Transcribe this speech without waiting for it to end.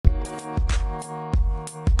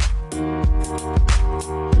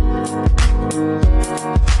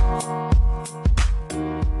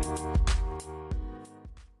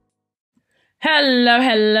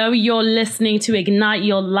Hello. You're listening to Ignite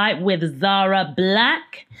Your Light with Zara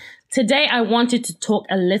Black. Today, I wanted to talk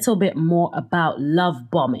a little bit more about love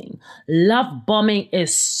bombing. Love bombing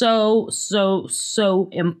is so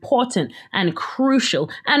important and crucial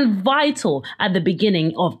and vital at the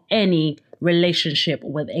beginning of any relationship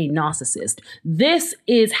with a narcissist. This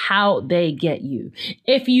is how they get you.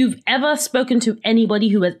 If you've ever spoken to anybody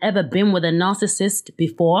who has ever been with a narcissist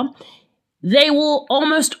before, they will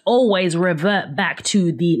almost always revert back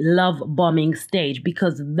to the love bombing stage,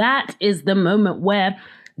 because that is the moment where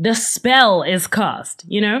the spell is cast,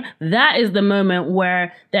 that is the moment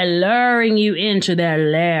where they're luring you into their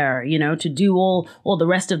lair, to do all the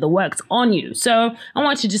rest of the works on you. So I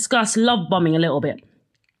want to discuss love bombing a little bit.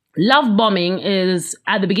 Love bombing is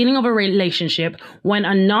at the beginning of a relationship when a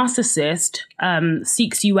narcissist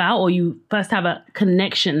seeks you out, or you first have a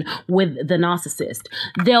connection with the narcissist.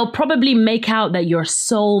 They'll probably make out that you're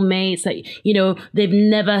soulmates, that, they've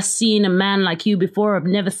never seen a man like you before, or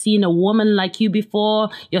never seen a woman like you before.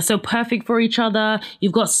 You're so perfect for each other.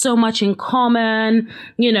 You've got so much in common.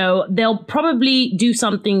 They'll probably do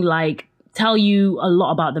something like tell you a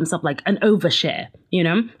lot about themselves, like an overshare.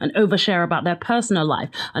 An overshare about their personal life,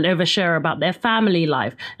 an overshare about their family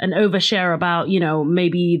life, an overshare about,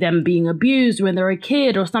 maybe them being abused when they're a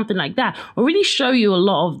kid or something like that, or really show you a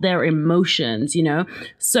lot of their emotions,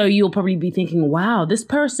 So you'll probably be thinking, wow, this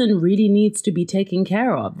person really needs to be taken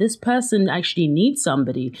care of. This person actually needs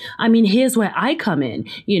somebody. I mean, here's where I come in,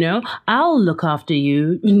 I'll look after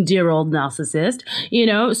you, dear old narcissist,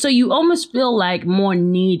 So you almost feel like more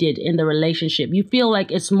needed in the relationship. You feel like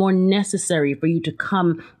it's more necessary for you to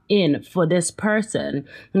come in for this person.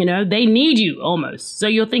 They need you almost. So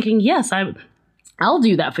you're thinking, yes, I'll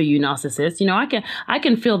do that for you, narcissist. I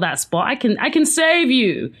can fill that spot. I can save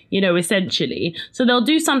you, essentially. So they'll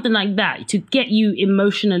do something like that to get you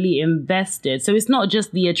emotionally invested. So it's not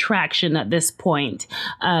just the attraction at this point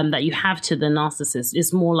that you have to the narcissist.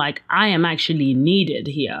 It's more like, I am actually needed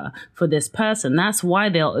here for this person. That's why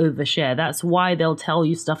they'll overshare. That's why they'll tell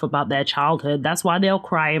you stuff about their childhood. That's why they'll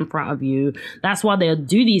cry in front of you. That's why they'll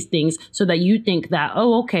do these things so that you think that,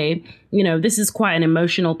 oh, okay, this is quite an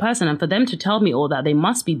emotional person. And for them to tell me all that, they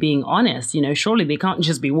must be being honest. Surely they can't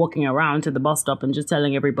just be walking around to the bus stop and just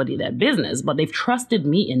telling everybody their business. But they've trusted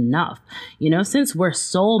me enough, since we're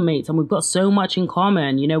soulmates and we've got so much in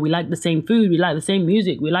common. We like the same food, we like the same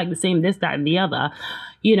music, we like the same this, that, and the other.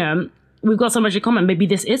 We've got so much in common. Maybe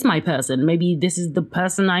this is my person. Maybe this is the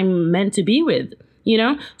person I'm meant to be with.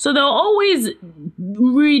 So they'll always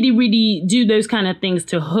really do those kind of things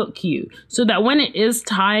to hook you, so that when it is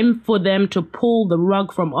time for them to pull the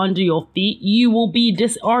rug from under your feet, you will be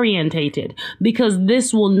disorientated, because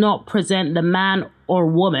this will not present the man or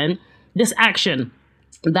woman. This action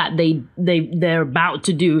that they're about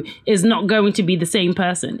to do is not going to be the same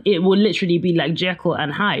person. It will literally be like Jekyll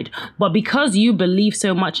and Hyde. But because you believe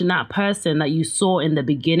so much in that person that you saw in the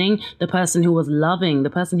beginning, the person who was loving,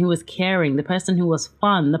 the person who was caring, the person who was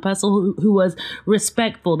fun, the person who was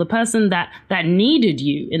respectful, the person that needed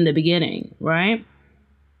you in the beginning, right?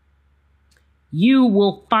 You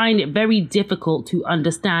will find it very difficult to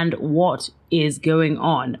understand what is going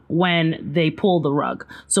on when they pull the rug.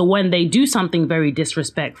 So when they do something very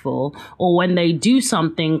disrespectful, or when they do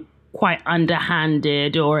something quite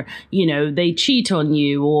underhanded, or, they cheat on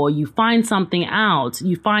you, or you find something out,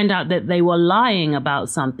 you find out that they were lying about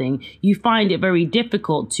something, you find it very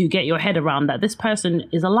difficult to get your head around that this person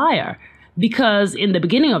is a liar. Because in the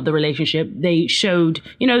beginning of the relationship, they showed,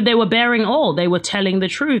 they were bearing all. They were telling the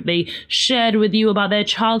truth. They shared with you about their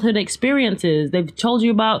childhood experiences. They've told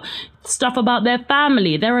you about stuff about their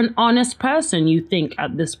family. They're an honest person, you think,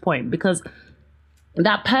 at this point, because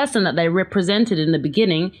that person that they represented in the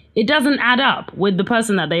beginning, it doesn't add up with the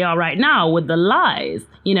person that they are right now, with the lies,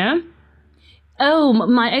 Oh,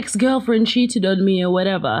 my ex-girlfriend cheated on me, or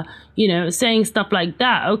whatever, saying stuff like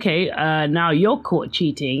that. Okay, now you're caught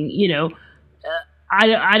cheating,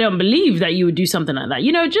 I don't believe that you would do something like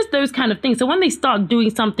that. Just those kind of things. So when they start doing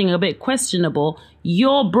something a bit questionable,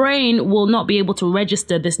 your brain will not be able to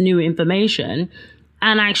register this new information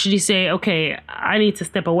and actually say, okay, I need to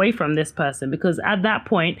step away from this person, because at that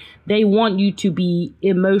point, they want you to be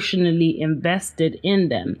emotionally invested in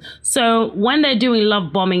them. So when they're doing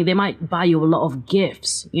love bombing, they might buy you a lot of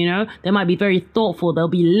gifts, They might be very thoughtful. They'll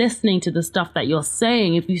be listening to the stuff that you're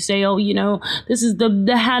saying. If you say, oh, this is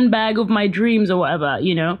the handbag of my dreams or whatever,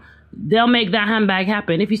 they'll make that handbag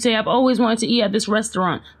happen. If you say, I've always wanted to eat at this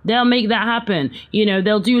restaurant, they'll make that happen. You know,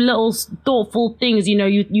 they'll do little thoughtful things. You know,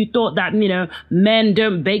 you thought that, you know, men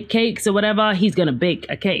don't bake cakes or whatever. He's going to bake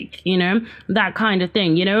a cake, you know, that kind of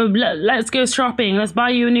thing. You know, let's go shopping. Let's buy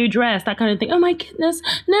you a new dress, that kind of thing. Oh my goodness,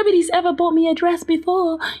 nobody's ever bought me a dress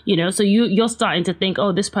before. You know, so you're starting to think,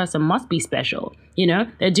 oh, this person must be special. You know,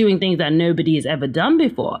 they're doing things that nobody has ever done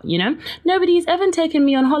before. You know, nobody's ever taken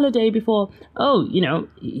me on holiday before. Oh, you know,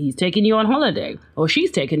 he's taking you on holiday, or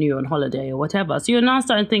she's taking you on holiday, or whatever. So you're now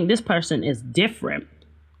starting to think this person is different.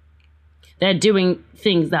 They're doing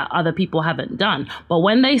things that other people haven't done. But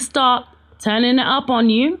when they start turning it up on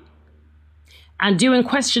you and doing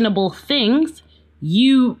questionable things,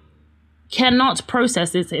 you cannot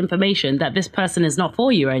process this information that this person is not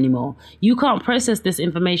for you anymore. You can't process this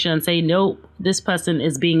information and say, no, this person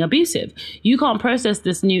is being abusive. You can't process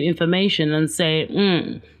this new information and say,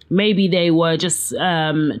 maybe they were just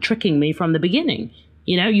tricking me from the beginning.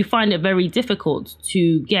 You know, you find it very difficult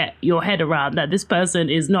to get your head around that this person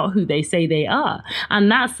is not who they say they are. And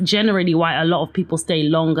that's generally why a lot of people stay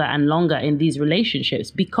longer and longer in these relationships,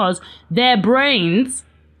 because their brains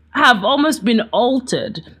have almost been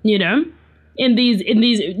altered, you know, in these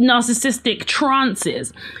narcissistic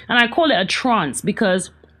trances. And I call it a trance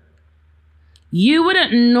because you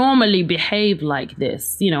wouldn't normally behave like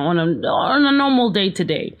this, you know, on a normal day to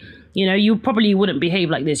day. You know, you probably wouldn't behave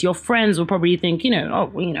like this. Your friends will probably think, you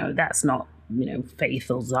know, oh, you know, that's not, you know, Faith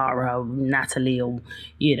or Zara or Natalie or,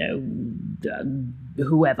 you know,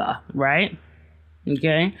 whoever, right?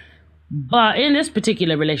 Okay. But in this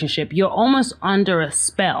particular relationship, you're almost under a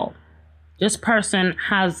spell. This person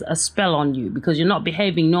has a spell on you because you're not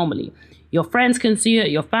behaving normally. Your friends can see it,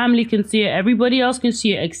 your family can see it, everybody else can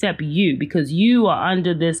see it except you, because you are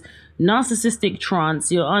under this narcissistic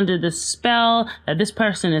trance. You're under the spell that this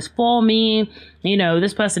person is for me. You know,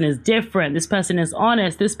 this person is different. This person is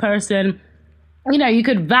honest. This person, you know, you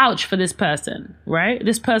could vouch for this person, right?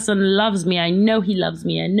 This person loves me. I know he loves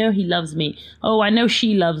me. I know he loves me. Oh, I know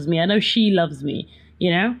she loves me. I know she loves me, you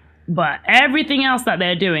know? But everything else that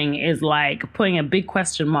they're doing is like putting a big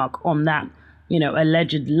question mark on that, you know,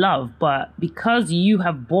 alleged love. But because you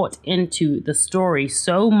have bought into the story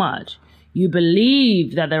so much, you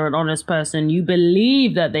believe that they're an honest person. You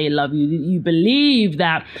believe that they love you. You believe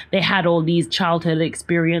that they had all these childhood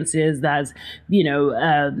experiences that's, you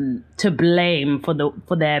know, to blame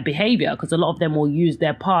for their behavior, because a lot of them will use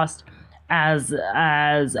their past as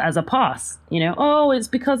a pass. You know, oh, it's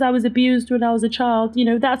because I was abused when I was a child. You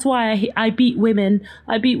know, that's why I beat women.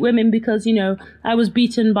 I beat women because, you know, I was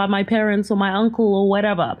beaten by my parents or my uncle or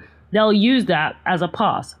whatever. They'll use that as a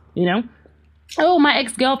pass, you know. Oh, my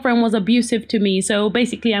ex-girlfriend was abusive to me, so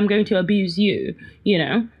basically I'm going to abuse you, you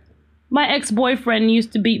know. My ex-boyfriend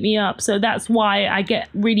used to beat me up, so that's why I get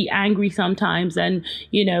really angry sometimes and,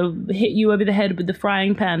 you know, hit you over the head with the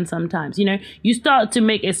frying pan sometimes. You know, you start to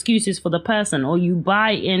make excuses for the person, or you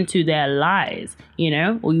buy into their lies, you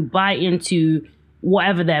know, or you buy into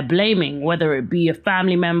whatever they're blaming, whether it be a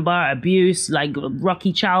family member, abuse, like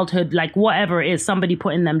rocky childhood, like whatever it is, somebody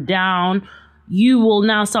putting them down. You will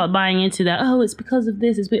now start buying into that. Oh, it's because of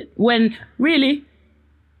this. When really,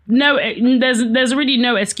 no, there's really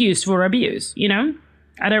no excuse for abuse. You know,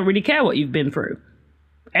 I don't really care what you've been through.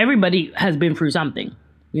 Everybody has been through something,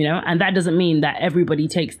 you know, and that doesn't mean that everybody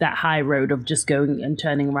takes that high road of just going and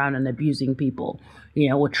turning around and abusing people, you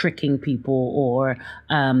know, or tricking people, or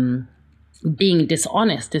being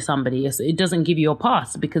dishonest to somebody. It doesn't give you a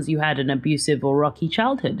pass because you had an abusive or rocky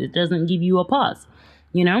childhood. It doesn't give you a pass,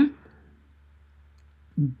 you know.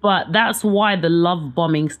 But that's why the love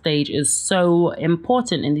bombing stage is so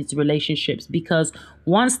important in these relationships, because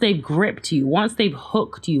once they've gripped you, once they've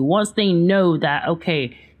hooked you, once they know that,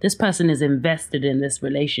 okay, this person is invested in this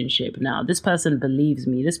relationship now, this person believes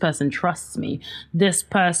me, this person trusts me, this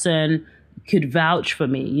person could vouch for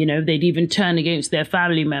me, you know, they'd even turn against their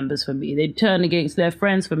family members for me, they'd turn against their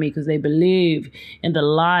friends for me because they believe in the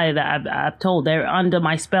lie that I've told. They're under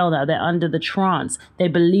my spell now, they're under the trance, they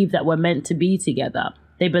believe that we're meant to be together.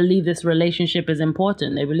 They believe this relationship is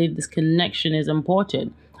important. They believe this connection is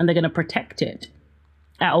important, and they're going to protect it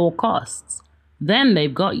at all costs. Then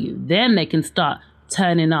they've got you. Then they can start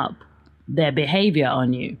turning up their behavior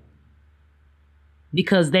on you,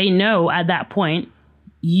 because they know at that point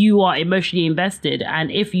you are emotionally invested.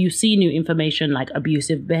 And if you see new information like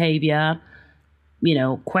abusive behavior, you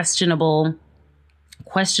know, questionable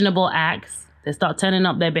acts, they start turning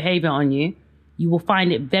up their behavior on you. You will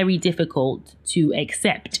find it very difficult to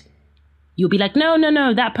accept You'll be like, no, no,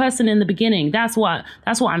 no, that person in the beginning, that's what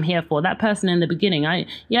I'm here for. That person in the beginning,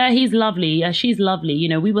 yeah, he's lovely. Yeah, she's lovely. You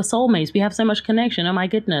know, we were soulmates. We have so much connection. Oh my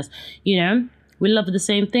goodness. You know, we love the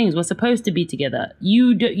same things. We're supposed to be together.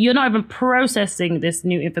 You're not even processing this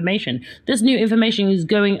new information. This new information is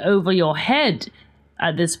going over your head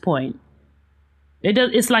at this point.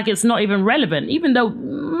 It's like it's not even relevant, even though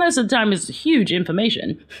most of the time it's huge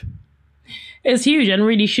information. It's huge and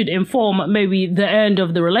really should inform maybe the end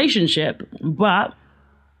of the relationship. But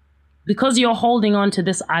because you're holding on to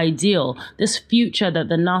this ideal, this future that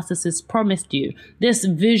the narcissist promised you, this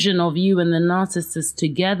vision of you and the narcissist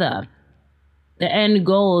together, the end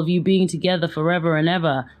goal of you being together forever and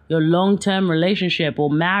ever, your long-term relationship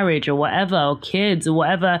or marriage or whatever, or kids or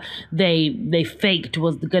whatever they faked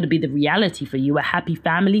was going to be the reality for you, a happy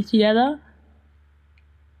family together.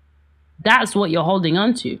 That's what you're holding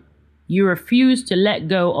on to. You refuse to let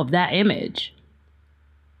go of that image.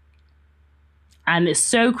 And it's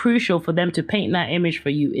so crucial for them to paint that image for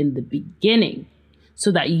you in the beginning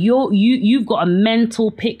so that you've got a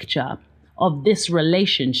mental picture of this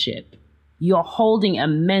relationship. You're holding a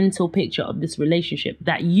mental picture of this relationship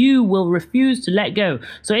that you will refuse to let go.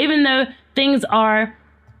 So even though things are,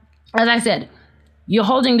 as I said, you're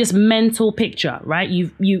holding this mental picture, right?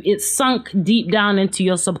 It's sunk deep down into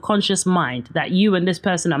your subconscious mind that you and this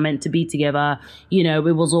person are meant to be together. You know,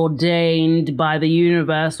 it was ordained by the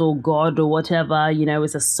universe or God or whatever. You know,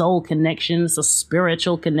 it's a soul connection. It's a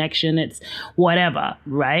spiritual connection. It's whatever,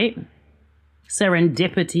 right?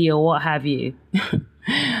 Serendipity or what have you.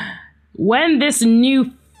 When this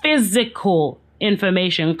new physical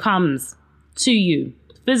information comes to you,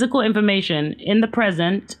 physical information in the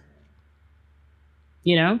present,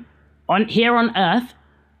 you know, here on earth,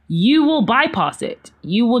 you will bypass it.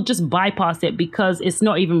 You will just bypass it because it's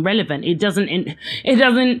not even relevant.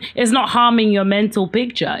 It's not harming your mental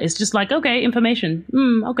picture. It's just like, okay, information.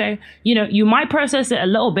 Okay. You know, you might process it a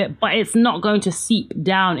little bit, but it's not going to seep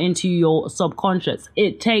down into your subconscious.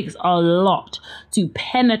 It takes a lot to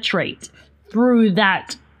penetrate through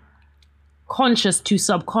that conscious to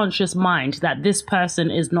subconscious mind that this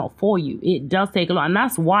person is not for you. It does take a lot. And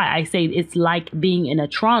that's why I say it's like being in a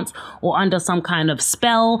trance or under some kind of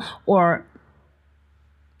spell or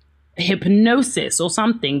hypnosis or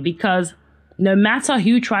something, because no matter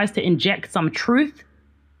who tries to inject some truth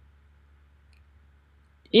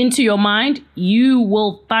into your mind, you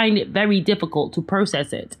will find it very difficult to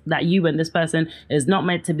process it, that you and this person is not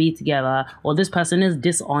meant to be together, or this person is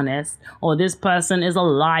dishonest, or this person is a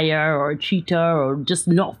liar or a cheater, or just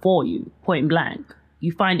not for you, point blank.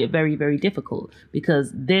 You find it very, very difficult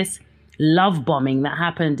because this love bombing that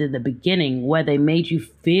happened in the beginning, where they made you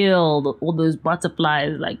feel all those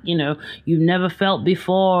butterflies like, you know, you've never felt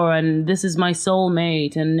before, and this is my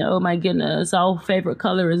soulmate, and oh my goodness, our favorite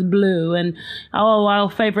color is blue, and oh,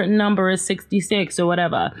 our favorite number is 66 or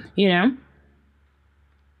whatever, you know.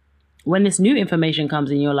 When this new information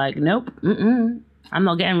comes in, you're like, nope, I'm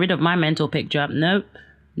not getting rid of my mental picture.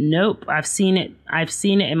 Nope, I've seen it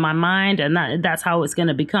in my mind, and that's how it's going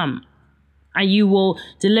to become. And you will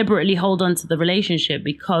deliberately hold on to the relationship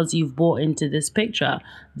because you've bought into this picture.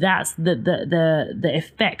 That's the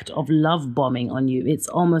effect of love bombing on you. It's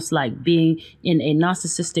almost like being in a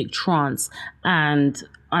narcissistic trance and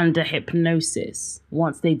under hypnosis.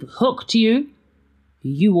 Once they've hooked you,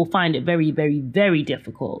 you will find it very, very, very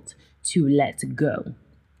difficult to let go.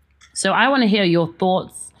 So I want to hear your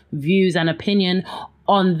thoughts, views, and opinion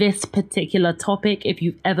on this particular topic. If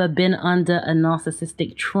you've ever been under a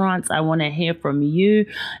narcissistic trance, I want to hear from you.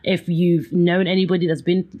 If you've known anybody that's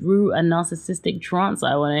been through a narcissistic trance,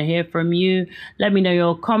 I want to hear from you. Let me know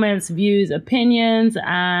your comments, views, opinions,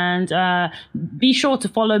 and be sure to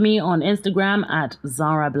follow me on Instagram at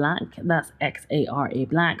Zara Black. That's XARA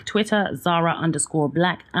Black. Twitter,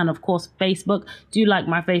 Zara_Black. And of course, Facebook. Do like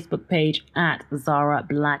my Facebook page at Zara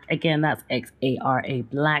Black. Again, that's XARA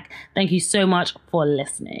Black. Thank you so much for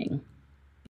listening.